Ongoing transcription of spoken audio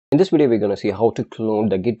In this video, we're going to see how to clone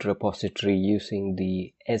the Git repository using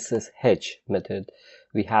the SSH method.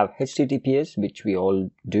 We have HTTPS, which we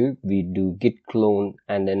all do. We do git clone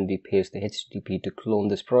and then we paste the HTTP to clone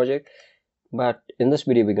this project. But in this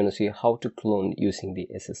video, we're going to see how to clone using the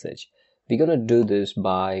SSH. We're going to do this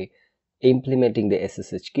by implementing the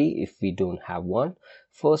SSH key if we don't have one.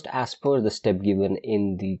 First, as per the step given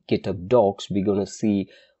in the GitHub docs, we're going to see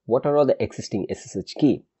what are all the existing SSH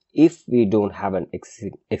key. If we don't have an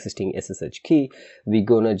existing SSH key, we're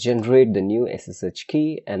gonna generate the new SSH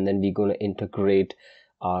key and then we're gonna integrate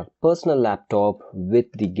our personal laptop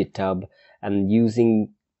with the GitHub, and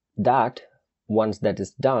using that, once that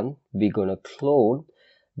is done, we're gonna clone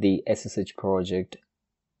the SSH project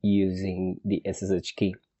using the SSH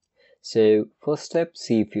key. So first step,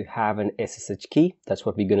 see if you have an SSH key. That's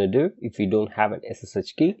what we're going to do. If we don't have an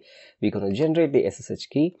SSH key, we're going to generate the SSH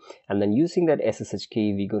key, and then using that SSH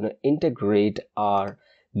key, we're going to integrate our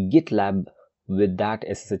GitLab with that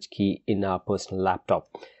SSH key in our personal laptop.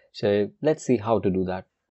 So let's see how to do that.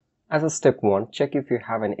 As a step one, check if you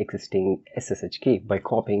have an existing SSH key by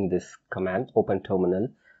copying this command, open terminal,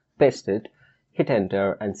 paste it, hit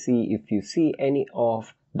enter, and see if you see any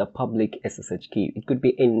of the public SSH key. It could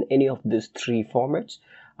be in any of these three formats: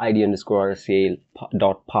 id_rca.pub,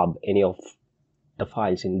 any of the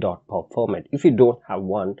files in .pub format. If you don't have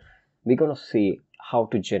one, we're going to see how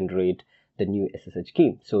to generate the new SSH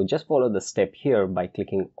key. So just follow the step here by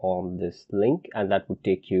clicking on this link, and that would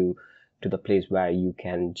take you to the place where you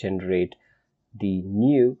can generate the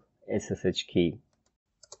new SSH key.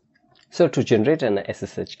 So to generate an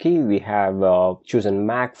SSH key, we have chosen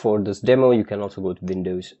Mac for this demo. You can also go to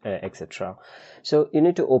Windows, etc. So you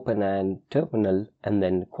need to open a terminal and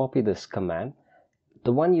then copy this command.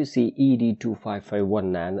 The one you see,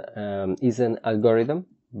 ed2551nan, is an algorithm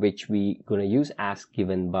which we're going to use as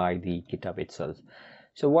given by the GitHub itself.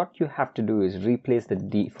 So what you have to do is replace the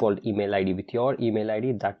default email ID with your email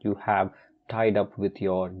ID that you have tied up with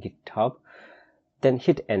your GitHub. Then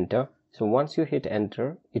hit enter. So once you hit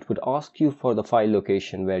enter, it would ask you for the file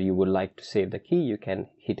location where you would like to save the key. You can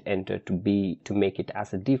hit enter to make it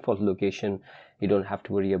as a default location. You don't have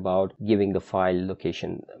to worry about giving the file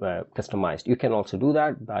location customized. You can also do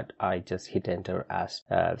that, but I just hit enter as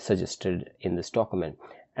suggested in this document.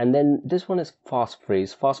 And then this one is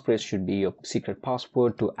passphrase. Passphrase should be your secret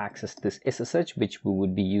password to access this SSH, which we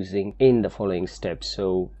would be using in the following steps.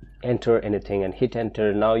 So enter anything and hit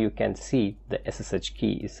enter. Now you can see the SSH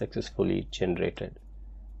key is successfully generated.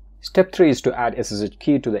 Step 3 is to add SSH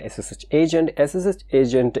key to the SSH agent. SSH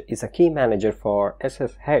agent is a key manager for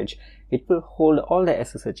SSH. It will hold all the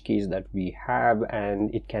SSH keys that we have,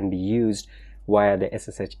 and it can be used via the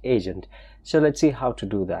SSH agent. So let's see how to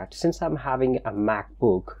do that. Since I'm having a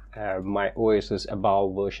MacBook, my OS is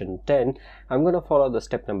above version 10, I'm going to follow the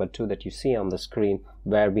step number 2 that you see on the screen,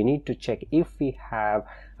 where we need to check if we have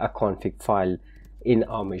a config file in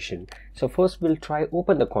our machine. So first we'll try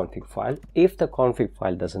open the config file. If the config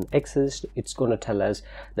file doesn't exist, it's going to tell us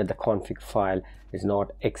that the config file does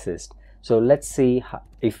not exist. So let's see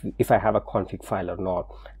if I have a config file or not.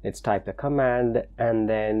 Let's type the command and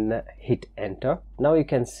then hit enter. Now you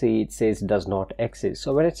can see it says does not exist.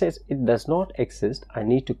 So when it says it does not exist, I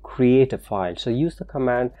need to create a file. So use the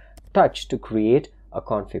command touch to create a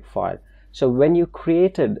config file. So when you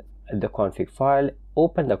created the config file,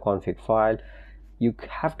 open the config file, you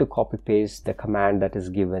have to copy paste the command that is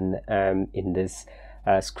given in this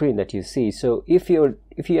screen that you see. So if you are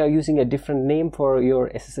using a different name for your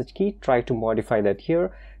SSH key, try to modify that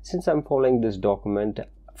here. Since I'm following this document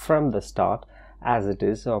from the start as it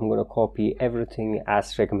is, so I'm going to copy everything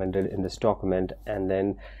as recommended in this document, and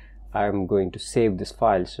then I'm going to save this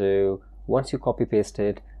file. So once you copy paste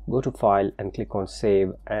it, go to file and click on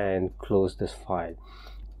save and close this file.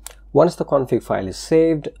 Once the config file is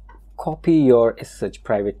saved, copy your SSH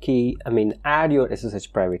private key, add your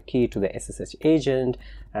SSH private key to the SSH agent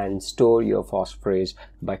and store your passphrase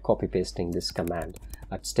by copy pasting this command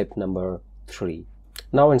at step number 3.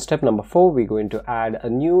 Now in step number 4, we're going to add a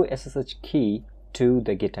new SSH key to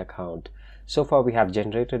the Git account. So far we have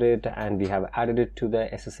generated it and we have added it to the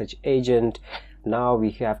SSH agent. Now we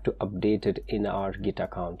have to update it in our Git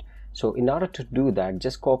account. So in order to do that,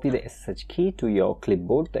 just copy the SSH key to your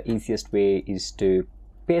clipboard. The easiest way is to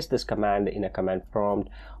paste this command in a command prompt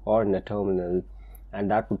or in a terminal, and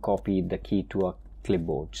that would copy the key to a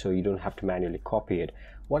clipboard, so you don't have to manually copy it.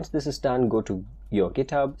 Once this is done, go to your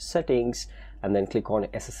GitHub settings and then click on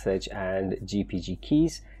SSH and GPG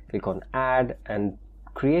keys, click on add and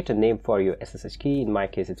create a name for your SSH key. In my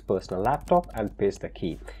case it's personal laptop, and paste the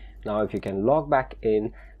key. Now if you can log back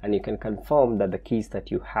in, and you can confirm that the keys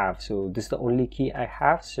that you have. So this is the only key I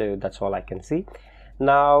have, so that's all I can see.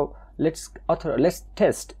 Now let's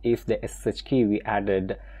test if the SSH key we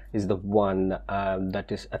added is the one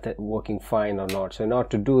that is working fine or not. So in order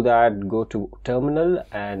to do that, go to terminal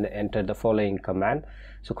and enter the following command.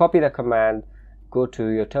 So copy the command, go to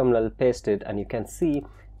your terminal, paste it, and you can see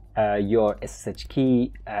your SSH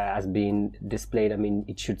key has been displayed. I mean,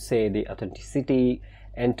 it should say the authenticity,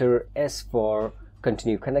 enter S for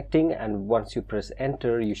continue connecting, and once you press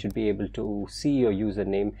enter, you should be able to see your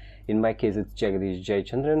username. In my case, it's Jagadish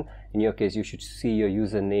Jayachandran. In your case, you should see your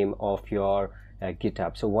username of your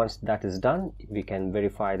GitHub. So once that is done, we can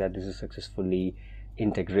verify that this is successfully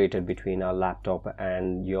integrated between our laptop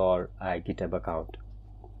and your GitHub account.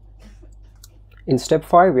 In step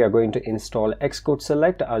 5, we are going to install Xcode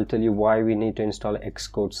Select. I'll tell you why we need to install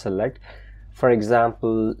Xcode Select. For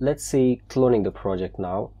example, let's say cloning the project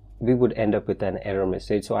now, we would end up with an error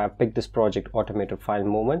message. So I've picked this project, Automated File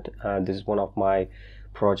Movement. This is one of my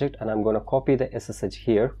project, and I'm going to copy the SSH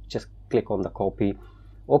here. Just click on the copy,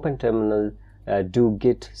 open terminal, do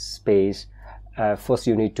git space. First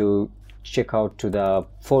you need to check out to the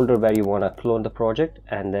folder where you want to clone the project,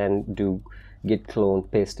 and then do git clone,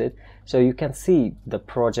 paste it. So you can see the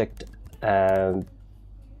project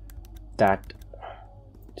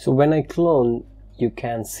so when I clone, you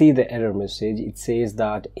can see the error message. It says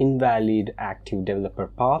that invalid active developer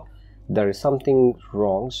path. There is something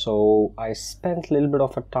wrong. So I spent a little bit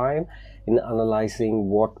of a time in analyzing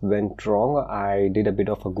what went wrong. I did a bit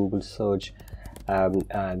of a Google search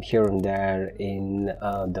here and there in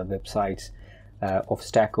the websites of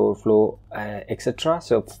Stack Overflow, etc.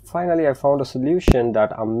 So finally I found a solution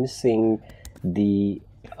that I'm missing the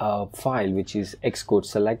file which is Xcode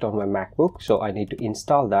Select on my MacBook. So I need to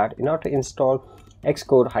install that. In order to install,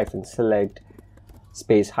 Xcode -select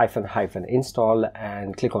space -- install,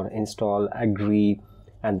 and click on install, agree,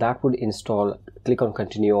 and that would install. Click on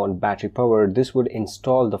continue on battery power. This would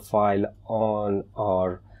install the file on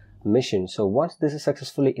our machine. So once this is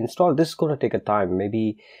successfully installed, this is going to take a time,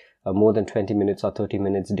 maybe more than 20 minutes or 30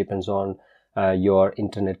 minutes, depends on your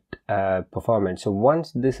internet performance. So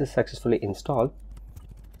once this is successfully installed,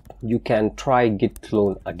 you can try git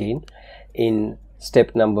clone again. In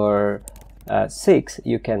step number 6,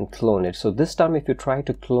 you can clone it. So this time if you try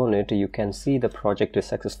to clone it, you can see the project is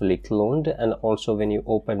successfully cloned, and also when you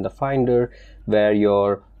open the Finder where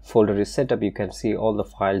your folder is set up, you can see all the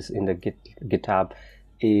files in the GitHub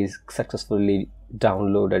is successfully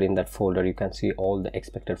downloaded in that folder. You can see all the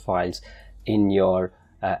expected files in your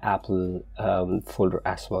Apple folder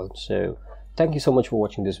as well. So thank you so much for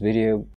watching this video.